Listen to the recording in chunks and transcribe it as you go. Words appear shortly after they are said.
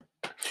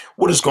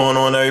What is going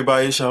on,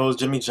 everybody? It's your host,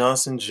 Jimmy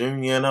Johnson Jr.,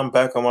 and I'm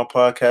back on my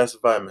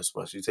podcast, Vitamin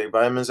Sports. You take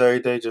vitamins every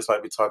day, just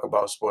like we talk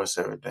about sports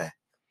every day.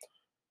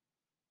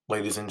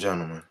 Ladies and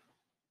gentlemen,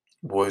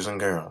 boys and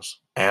girls,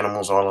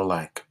 animals all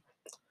alike.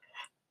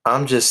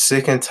 I'm just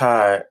sick and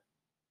tired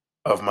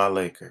of my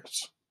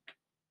Lakers.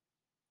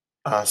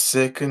 I'm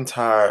sick and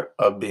tired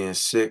of being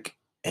sick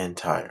and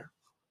tired.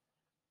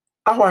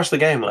 I watched the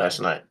game last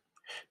night,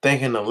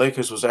 thinking the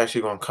Lakers was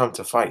actually going to come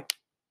to fight.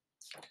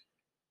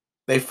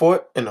 They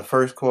fought in the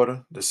first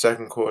quarter, the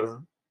second quarter,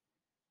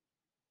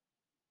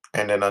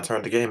 and then I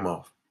turned the game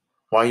off.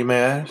 Why, you may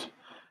ask?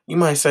 You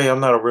might say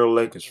I'm not a real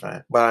Lakers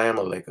fan, but I am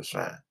a Lakers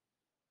fan.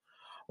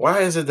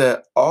 Why is it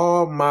that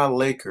all my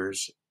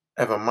Lakers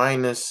have a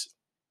minus,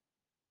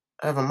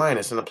 and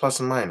a plus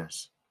and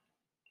minus?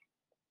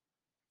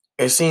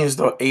 It seems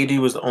though AD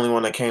was the only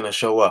one that came to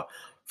show up.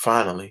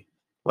 Finally.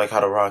 Like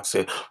how the Rock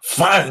said,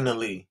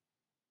 finally!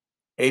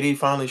 AD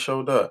finally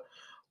showed up.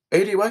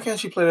 AD, why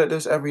can't you play like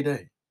this every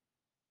day?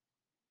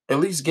 At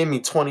least give me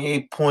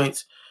 28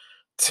 points,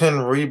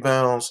 10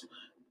 rebounds,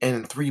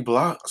 and 3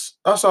 blocks.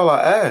 That's all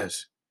I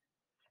ask.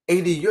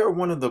 AD, you're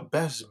one of the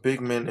best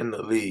big men in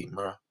the league,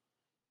 bro.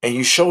 And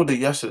you showed it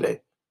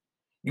yesterday.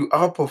 You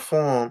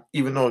outperformed,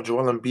 even though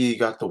Joel Embiid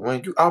got the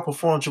win, you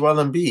outperformed Joel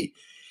Embiid.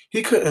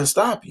 He couldn't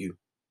stop you.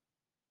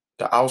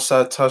 The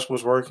outside touch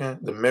was working.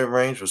 The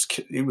mid-range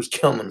he was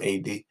killing him,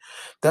 AD.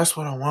 That's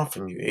what I want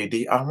from you, AD.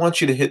 I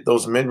want you to hit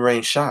those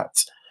mid-range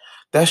shots.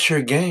 That's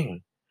your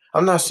game.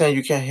 I'm not saying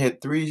you can't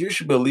hit threes. You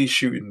should be at least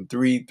shooting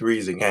 3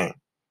 threes a game.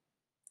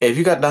 If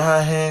you got the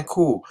high hand,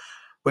 cool.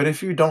 But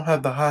if you don't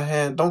have the high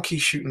hand, don't keep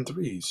shooting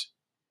threes.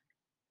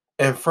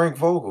 And Frank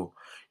Vogel,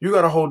 you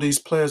got to hold these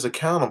players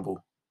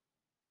accountable.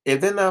 If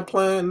they're not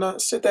playing,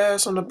 sit their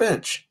ass on the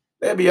bench.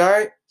 They'll be all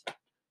right.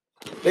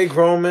 They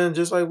grown men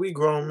just like we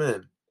grown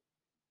men.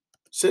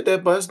 Sit their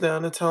butts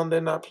down and tell them they're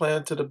not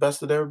playing to the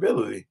best of their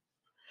ability.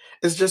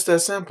 It's just that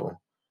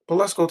simple. But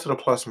let's go to the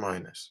plus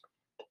minus.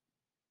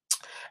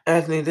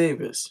 Anthony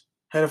Davis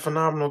had a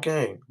phenomenal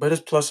game, but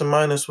his plus and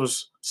minus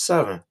was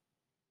 7.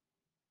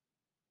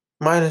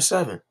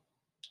 -7.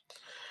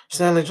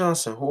 Stanley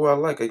Johnson, who I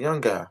like, a young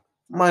guy,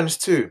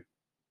 -2.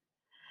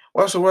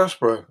 Russell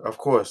Westbrook, of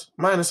course,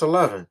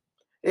 -11.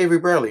 Avery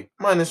Bradley,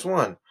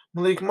 -1.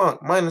 Malik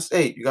Monk,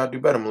 -8. You gotta do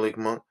better, Malik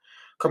Monk.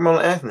 Carmelo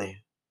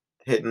Anthony,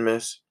 hit and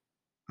miss,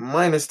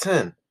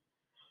 -10.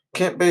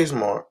 Kent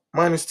Bazemore,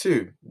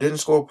 -2. Didn't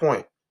score a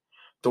point.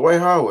 Dwight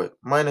Howard,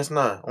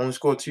 -9. Only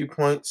scored 2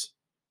 points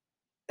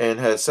and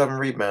had 7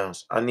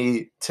 rebounds. I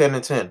need 10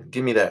 and 10.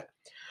 Give me that.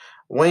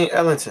 Wayne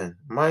Ellington,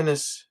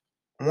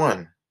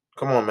 -1.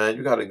 Come on, man.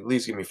 You gotta at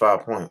least give me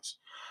 5 points.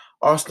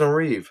 Austin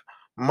Reeve,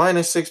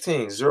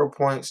 -16. 0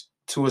 points,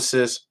 2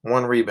 assists,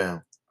 1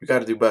 rebound. You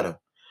gotta do better.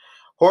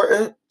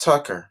 Horton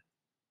Tucker,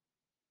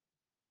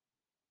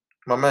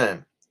 my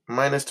man,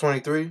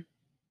 -23.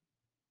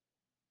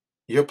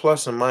 Your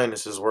plus and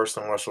minus is worse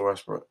than Russell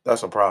Westbrook.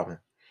 That's a problem.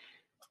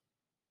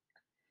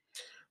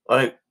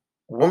 Like,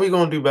 when we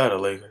gonna do better,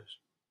 Lakers?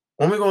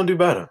 When we gonna do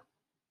better?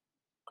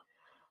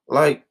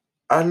 Like,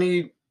 I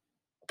need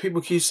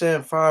people keep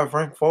saying fire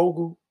Frank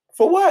Vogel.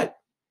 For what?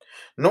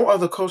 No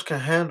other coach can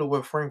handle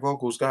what Frank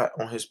Vogel's got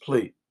on his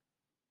plate.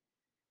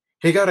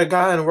 He got a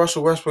guy in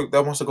Russell Westbrook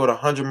that wants to go to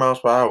 100 miles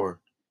per hour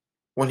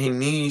when he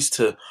needs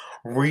to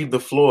read the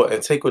floor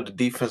and take what the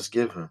defense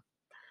give him.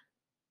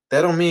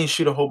 That don't mean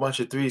shoot a whole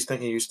bunch of threes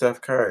thinking you Steph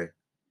Curry.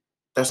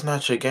 That's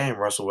not your game,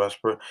 Russell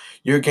Westbrook.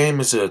 Your game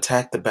is to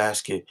attack the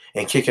basket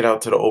and kick it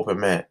out to the open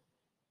mat.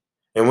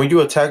 And when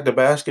you attack the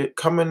basket,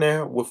 come in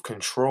there with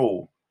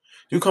control.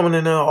 You coming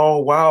in there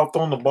all wild,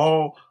 throwing the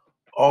ball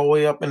all the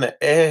way up in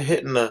the air,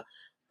 hitting the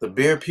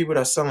beer people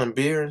that's selling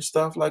beer and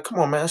stuff. Like, come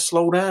on, man,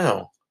 slow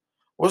down.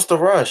 What's the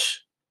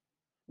rush?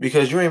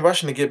 Because you ain't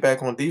rushing to get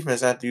back on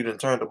defense after you done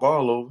turned the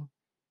ball over.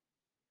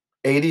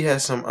 AD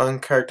had some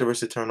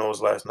uncharacteristic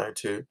turnovers last night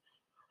too.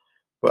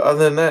 But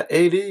other than that,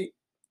 AD,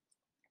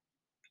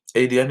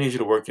 I need you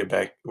to work your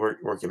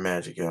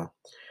magic, yo.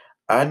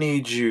 I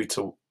need you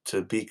to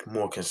be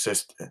more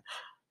consistent.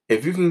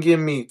 If you can give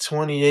me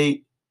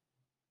 28,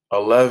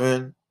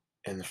 11,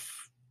 and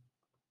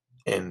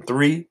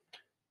 3,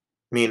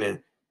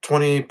 meaning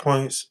 28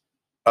 points,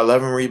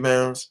 11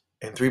 rebounds,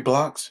 and 3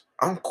 blocks,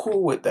 I'm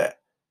cool with that.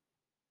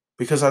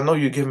 Because I know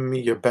you're giving me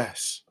your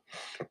best.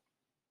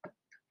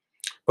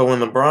 But when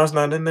LeBron's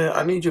not in there,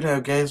 I need you to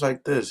have games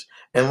like this.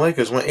 And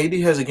Lakers, when AD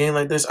has a game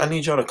like this, I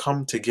need y'all to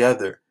come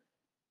together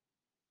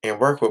and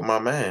work with my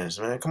mans,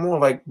 man. Come on,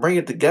 like, bring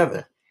it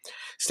together.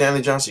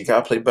 Stanley Johnson, you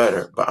gotta play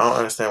better. But I don't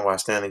understand why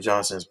Stanley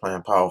Johnson is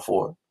playing power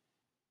forward.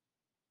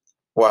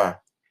 Why?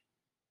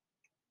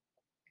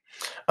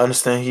 I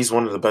understand he's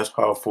one of the best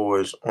power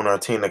forwards on our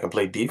team that can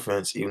play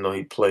defense, even though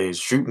he plays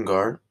shooting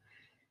guard.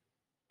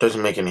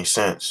 Doesn't make any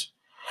sense.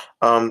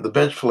 The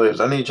bench players,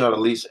 I need y'all to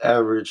at least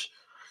average.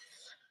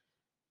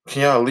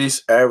 Can y'all at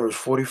least average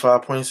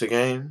 45 points a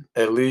game?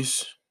 At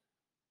least.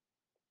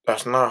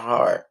 That's not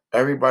hard.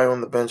 Everybody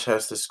on the bench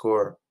has to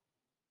score.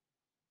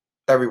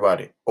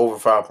 Everybody over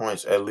 5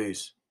 points at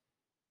least.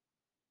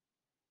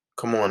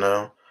 Come on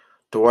now.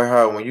 Dwight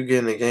Howard, when you get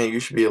in the game, you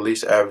should be at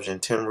least averaging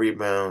 10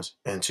 rebounds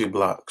and 2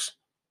 blocks.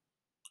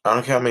 I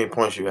don't care how many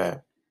points you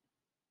have.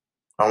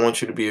 I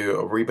want you to be a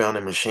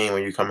rebounding machine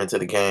when you come into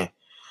the game.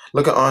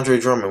 Look at Andre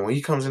Drummond. When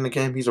he comes in the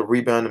game, he's a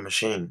rebounding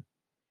machine.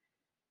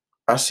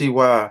 I see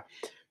why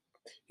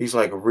he's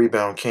like a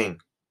rebound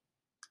king.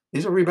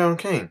 He's a rebound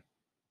king.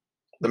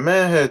 The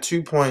man had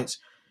 2 points,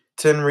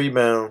 10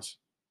 rebounds.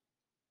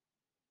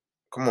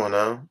 Come on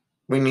now.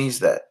 We needs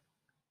that.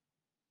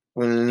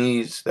 We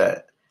needs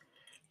that.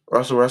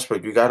 Russell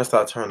Westbrook, you got to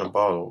start turning the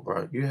ball over,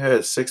 bro. You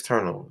had 6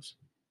 turnovers.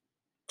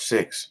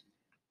 6.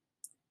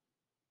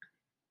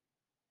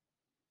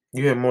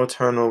 You had more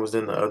turnovers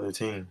than the other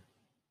team.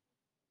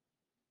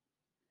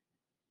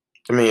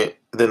 I mean,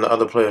 than the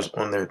other players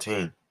on their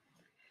team.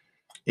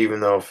 Even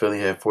though Philly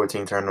had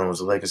 14 turnovers,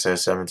 the Lakers had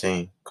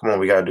 17. Come on,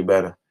 we got to do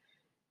better.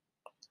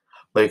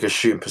 Lakers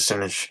shooting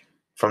percentage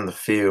from the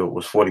field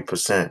was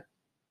 40%,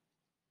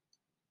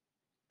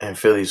 and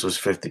Philly's was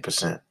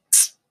 50%.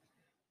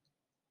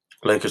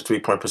 Lakers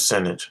 3-point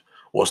percentage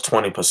was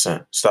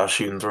 20%. Stop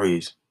shooting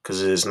threes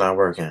because it is not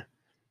working.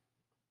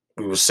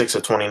 We were 6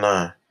 of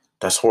 29.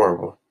 That's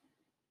horrible.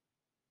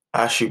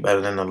 I shoot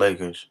better than the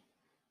Lakers,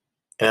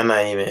 and I'm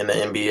not even in the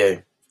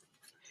NBA.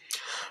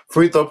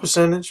 Free throw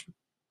percentage,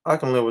 I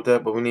can live with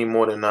that, but we need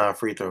more than 9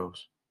 free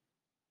throws.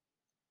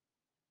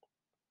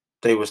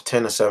 They was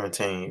 10 of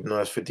 17. You know,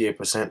 that's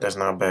 58%. That's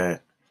not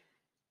bad.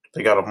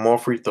 They got more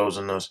free throws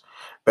than us,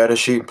 better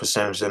shooting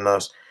percentage than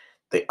us.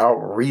 They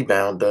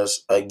out-rebound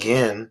us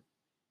again.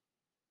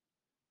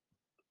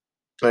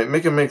 Like,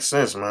 make it make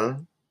sense,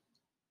 man.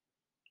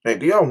 Like,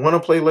 do y'all want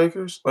to play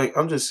Lakers? Like,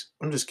 I'm just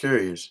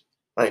curious.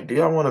 Like, do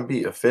y'all want to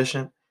be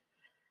efficient?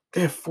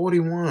 They're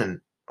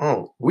 41.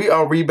 Oh, we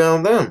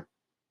out-rebound them.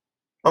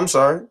 I'm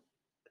sorry,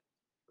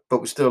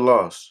 but we still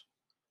lost.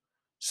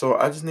 So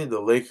I just need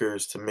the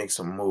Lakers to make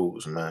some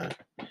moves, man.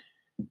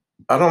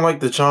 I don't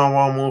like the John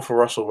Wall move for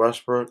Russell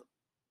Westbrook,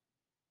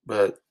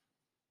 but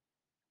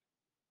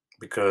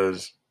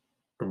because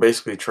we're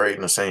basically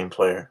trading the same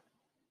player.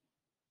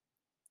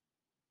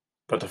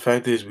 But the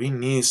fact is, we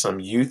need some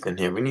youth in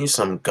here. We need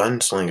some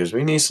gunslingers.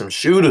 We need some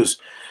shooters,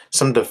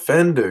 some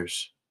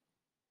defenders.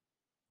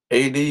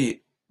 AD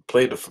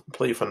played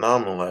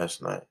phenomenal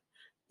last night.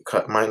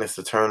 Cut minus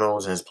the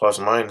turnovers and his plus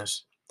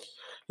minus.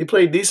 He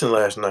played decent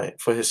last night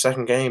for his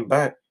second game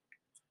back.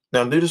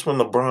 Now do this when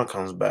LeBron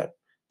comes back.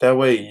 That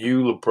way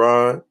you,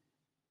 LeBron,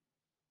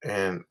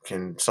 and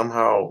can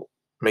somehow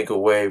make a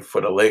way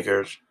for the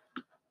Lakers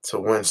to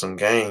win some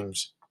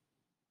games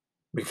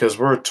because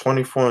we're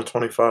 24 and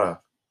 25.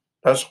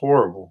 That's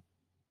horrible.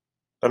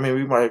 I mean,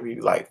 we might be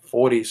like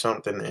 40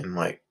 something and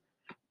like,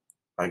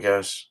 I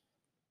guess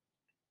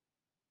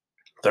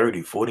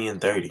 30, 40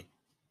 and 30.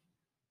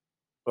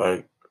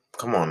 Like,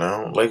 come on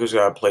now. Lakers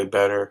got to play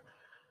better.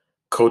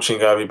 Coaching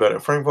got to be better.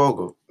 Frank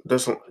Vogel,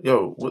 what's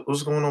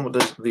going on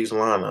with these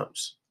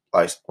lineups?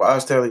 Like, why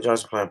is Stanley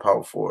Johnson playing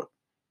power forward?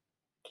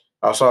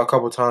 I saw a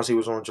couple times he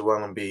was on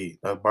Joel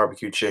Embiid,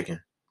 barbecue chicken.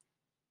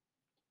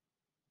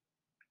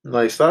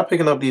 Like, stop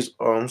picking up these.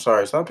 Oh, I'm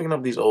sorry. Stop picking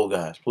up these old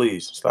guys,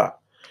 please.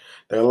 Stop.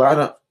 There are a lot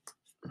of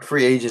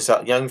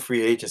young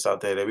free agents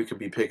out there that we could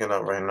be picking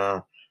up right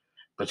now.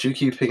 But you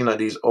keep picking up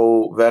these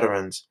old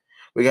veterans.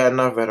 We got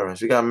enough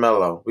veterans. We got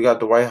Melo. We got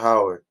Dwight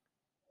Howard.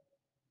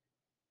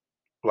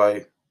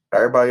 Like,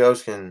 everybody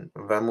else can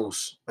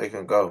vamoose. They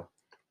can go.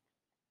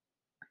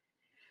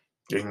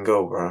 They can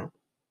go, bro.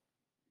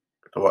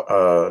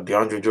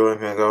 DeAndre Jordan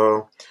can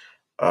go.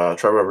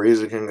 Trevor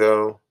Ariza can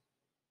go.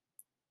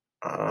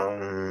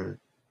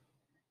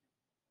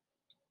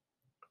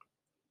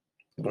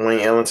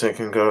 Dwayne Ellington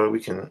can go. We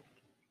can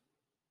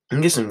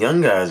get some young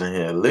guys in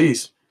here at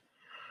least.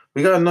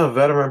 We got enough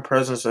veteran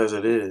presence as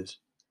it is.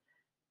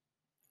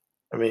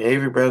 I mean,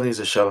 Avery Bradley's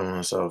a shell of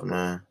himself,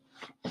 man.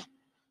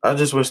 I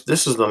just wish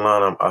this is the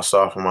lineup I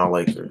saw for my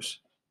Lakers.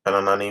 And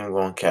I'm not even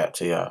going to cap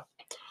to y'all.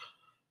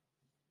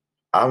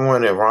 I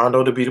wanted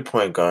Rondo to be the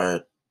point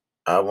guard.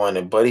 I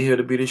wanted Buddy Hield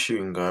to be the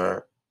shooting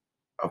guard.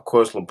 Of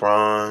course,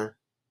 LeBron.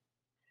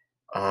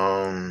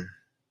 And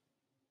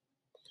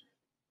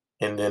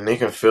then they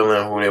can fill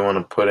in who they want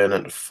to put in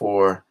at the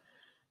 4.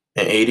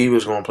 And AD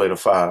was going to play the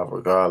 5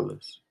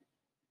 regardless.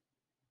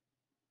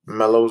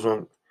 Melo was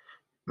going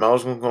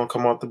to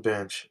come off the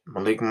bench.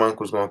 Malik Monk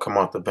was going to come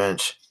off the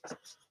bench.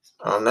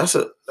 That's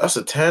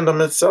a tandem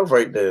itself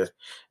right there.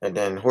 And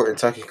then Horton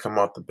Tucker can come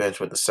off the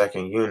bench with the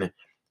second unit.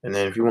 And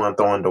then if you want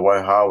to throw in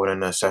Dwight Howard in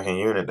that second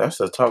unit,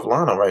 that's a tough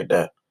lineup right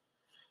there.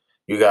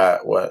 You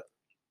got what?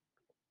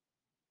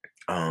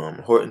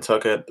 Horton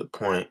Tucker at the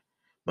point,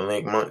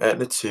 Malik Monk at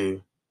the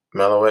 2,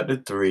 Melo at the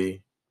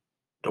 3,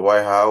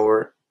 Dwight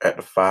Howard at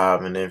the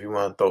 5, and then if you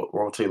want to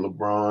rotate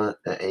LeBron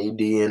and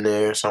AD in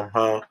there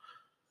somehow,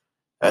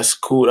 that's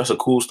cool. That's a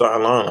cool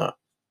starting lineup.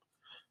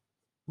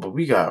 But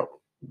we got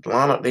the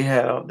lineup they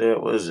had out there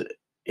was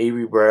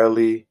Avery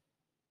Bradley,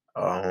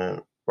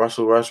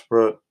 Russell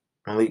Westbrook,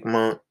 Malik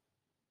Monk,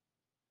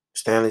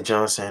 Stanley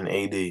Johnson, and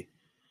AD.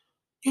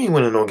 You ain't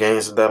winning no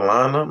games with that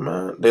lineup,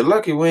 man. They're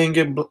lucky we ain't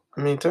get.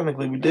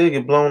 Technically we did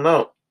get blown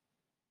out.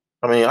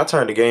 I mean, I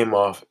turned the game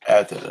off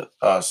after the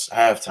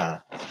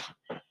halftime.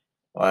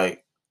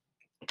 Like,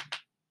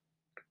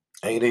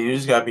 hey, you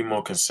just gotta be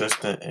more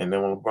consistent. And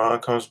then when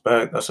LeBron comes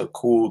back, that's a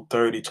cool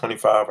 30,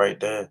 25 right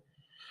there.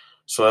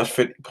 So that's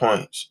 50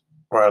 points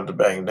right out the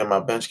back. And then my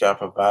bench gotta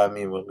provide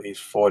me with at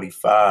least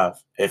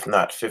 45, if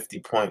not 50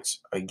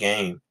 points a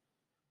game.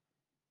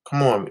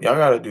 Come on, y'all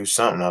gotta do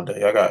something out there.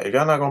 If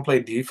y'all not gonna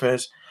play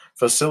defense,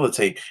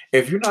 facilitate.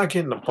 If you're not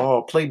getting the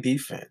ball, play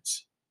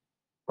defense.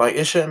 Like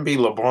it shouldn't be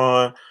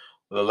LeBron,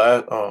 the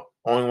last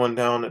only one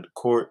down at the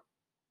court.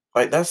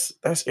 Like that's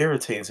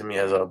irritating to me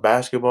as a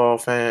basketball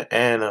fan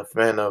and a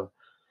fan of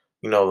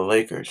the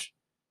Lakers.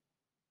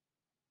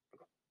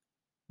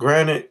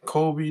 Granted,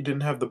 Kobe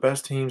didn't have the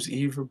best teams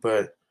either,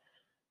 but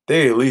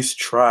they at least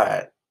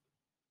tried.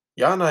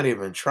 Y'all not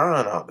even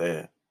trying out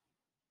there,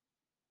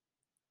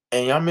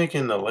 and y'all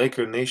making the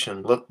Laker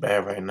nation look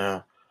bad right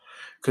now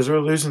because we're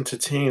losing to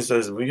teams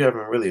that we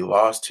haven't really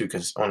lost to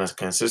on a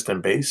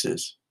consistent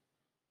basis.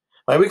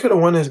 Like we could have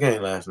won this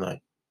game last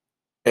night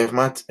if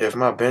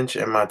my bench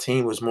and my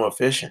team was more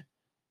efficient.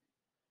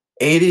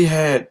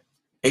 80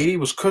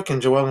 was cooking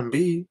Joel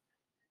Embiid.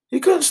 He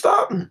couldn't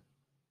stop him.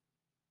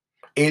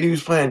 80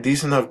 was playing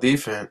decent enough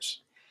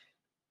defense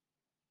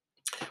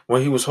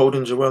when he was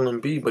holding Joel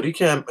Embiid, but he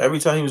can't. Every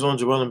time he was on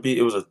Joel Embiid,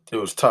 it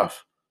was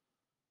tough.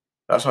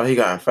 That's why he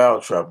got in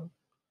foul trouble.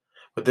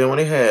 But then when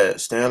they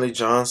had Stanley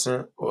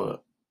Johnson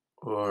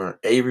or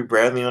Avery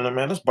Bradley on them,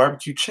 man, that's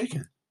barbecue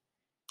chicken.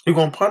 He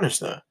gonna punish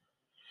them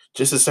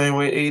just the same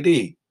way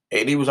AD.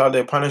 AD was out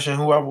there punishing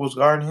whoever was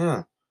guarding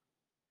him.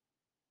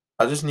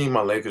 I just need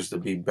my Lakers to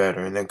be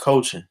better, and then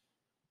coaching.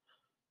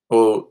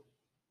 Well,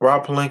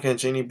 Rob Pelinka and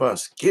Jeanie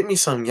Buss, get me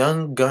some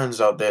young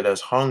guns out there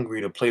that's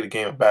hungry to play the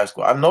game of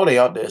basketball. I know they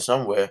out there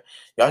somewhere.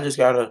 Y'all just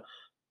gotta,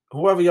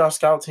 whoever y'all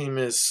scout team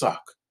is,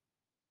 suck.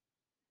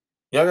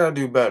 Y'all gotta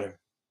do better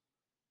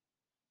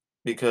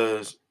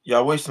because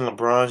y'all wasting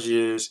LeBron's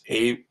years,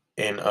 Abe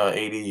and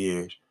 80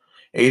 years.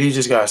 80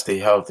 just gotta stay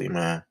healthy,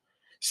 man.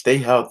 Stay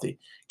healthy.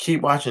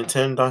 Keep watching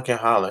Tim Duncan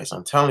highlights.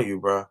 I'm telling you,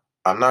 bro.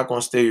 I'm not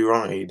gonna steer you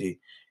wrong, AD.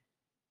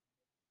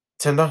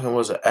 Tim Duncan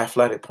was an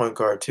athletic point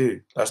guard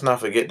too. Let's not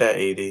forget that,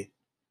 AD.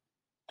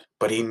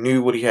 But he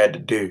knew what he had to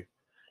do.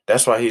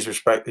 That's why he's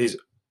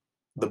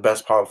the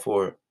best power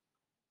forward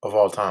of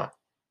all time.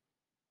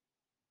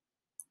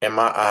 In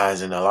my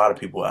eyes and a lot of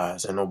people's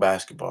eyes, and no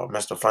basketball.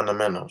 Mr.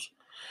 Fundamentals.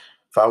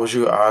 If I was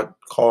you, I'd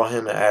call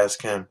him and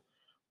ask him,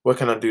 what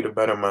can I do to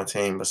better my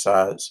team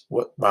besides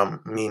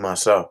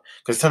myself?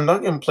 Because Tim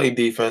Duncan played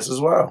defense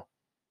as well.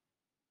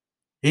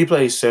 He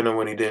played center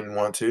when he didn't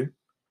want to,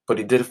 but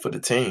he did it for the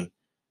team.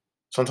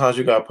 Sometimes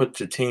you gotta put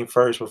your team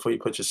first before you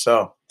put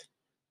yourself.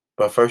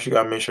 But first you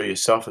gotta make sure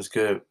yourself is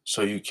good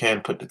so you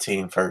can put the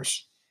team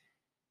first.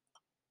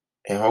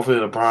 And hopefully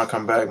LeBron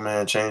come back,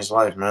 man, change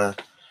life, man.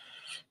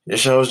 It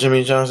shows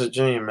Jimmy Johnson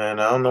Jr., man.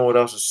 I don't know what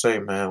else to say,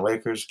 man.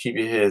 Lakers, keep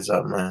your heads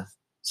up, man.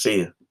 See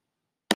ya.